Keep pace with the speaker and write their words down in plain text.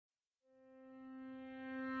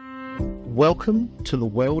Welcome to the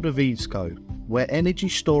world of EVESCO, where energy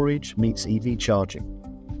storage meets EV charging.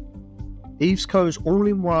 EVESCO's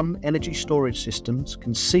all-in-one energy storage systems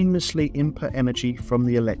can seamlessly input energy from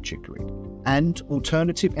the electric grid and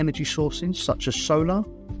alternative energy sources such as solar,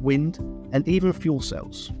 wind, and even fuel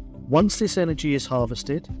cells. Once this energy is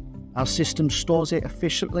harvested, our system stores it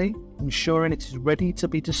efficiently, ensuring it is ready to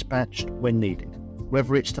be dispatched when needed.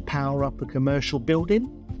 Whether it's to power up a commercial building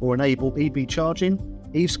or enable EV charging,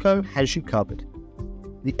 EVESCO has you covered.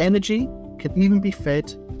 The energy can even be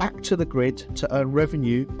fed back to the grid to earn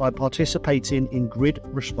revenue by participating in grid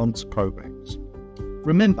response programs.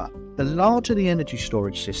 Remember, the larger the energy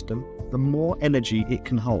storage system, the more energy it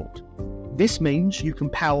can hold. This means you can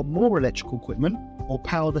power more electrical equipment or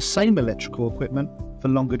power the same electrical equipment for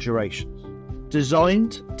longer durations.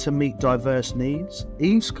 Designed to meet diverse needs,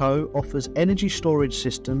 EVESCO offers energy storage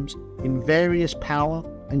systems in various power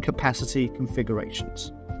and capacity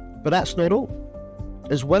configurations. But that's not all.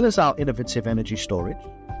 As well as our innovative energy storage,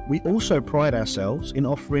 we also pride ourselves in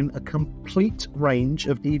offering a complete range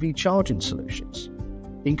of EV charging solutions,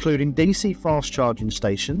 including DC fast charging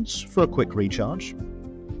stations for a quick recharge,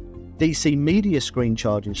 DC media screen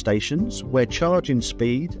charging stations where charging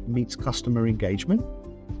speed meets customer engagement,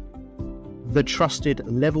 the trusted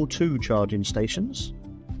Level 2 charging stations,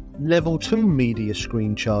 Level 2 media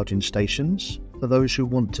screen charging stations for those who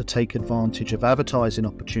want to take advantage of advertising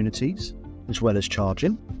opportunities as well as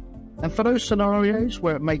charging, and for those scenarios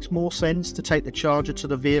where it makes more sense to take the charger to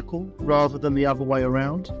the vehicle rather than the other way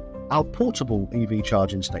around, our portable EV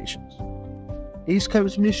charging stations.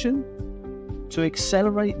 EVESCO's mission? To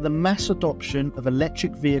accelerate the mass adoption of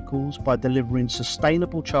electric vehicles by delivering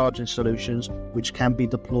sustainable charging solutions which can be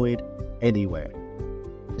deployed anywhere,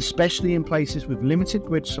 especially in places with limited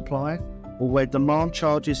grid supply or where demand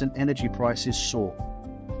charges and energy prices soar.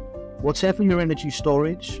 Whatever your energy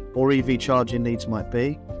storage or EV charging needs might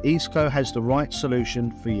be, EVESCO has the right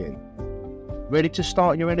solution for you. Ready to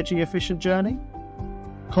start your energy efficient journey?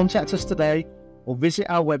 Contact us today or visit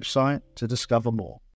our website to discover more.